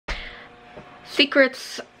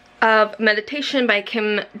Secrets of Meditation by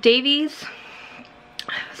Kim Davies.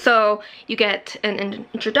 So you get an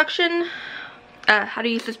introduction, how to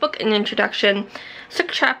use this book, an introduction,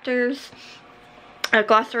 6 chapters, a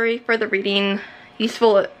glossary, further reading,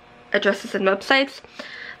 useful addresses and websites.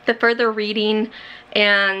 The further reading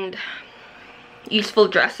and useful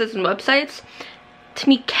addresses and websites to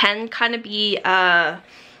me can kind of be a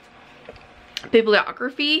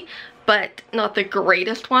bibliography, but not the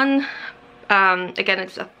greatest one. Again,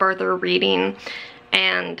 it's a further reading,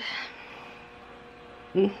 and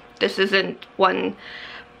this isn't one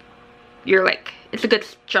you're like, it's a good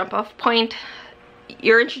jump off point.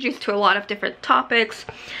 You're introduced to a lot of different topics,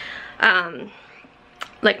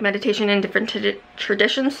 like meditation in different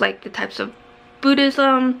traditions, like the types of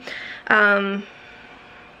Buddhism,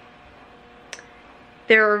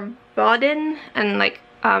 Theravada, and like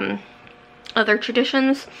other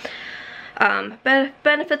traditions,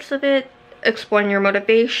 benefits of it, exploring your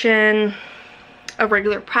motivation, a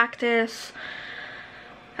regular practice,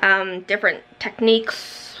 different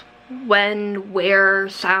techniques, when, where,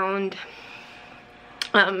 sound,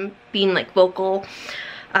 being like vocal,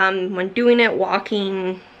 when doing it,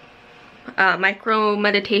 walking, micro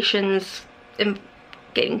meditations, and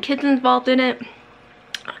getting kids involved in it.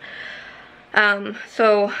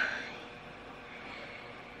 So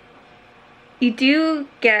you do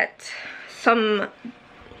get some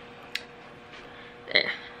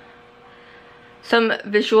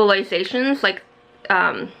visualizations like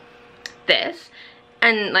this,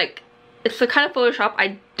 and like it's the kind of Photoshop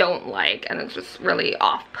I don't like, and it's just really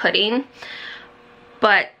off-putting.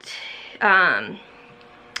 But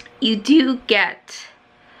you do get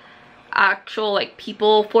actual like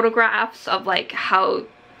people photographs of like how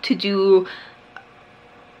to do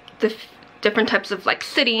the different types of like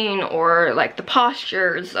sitting, or like the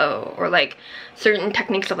postures, or like certain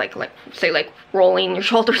techniques of like say like rolling your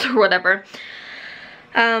shoulders or whatever.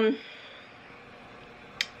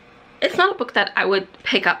 It's not a book that I would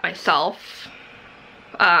pick up myself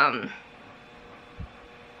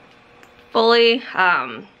fully.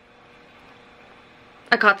 I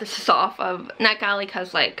got this off of NetGalley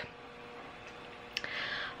because like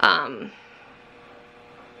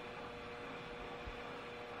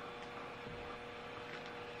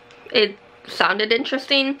it sounded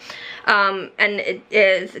interesting, and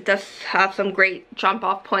it does have some great jump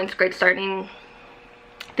off points, great starting,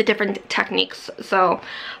 the different techniques. So,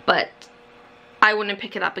 but I wouldn't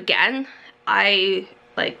pick it up again. I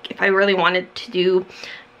like, if I really wanted to do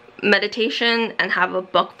meditation and have a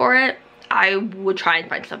book for it, I would try and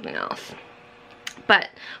find something else. But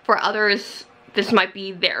for others, this might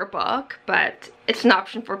be their book, but it's an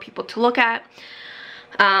option for people to look at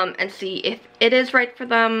and see if it is right for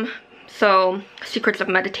them. So, Secrets of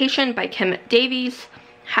Meditation by Kim Davies.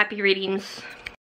 Happy readings.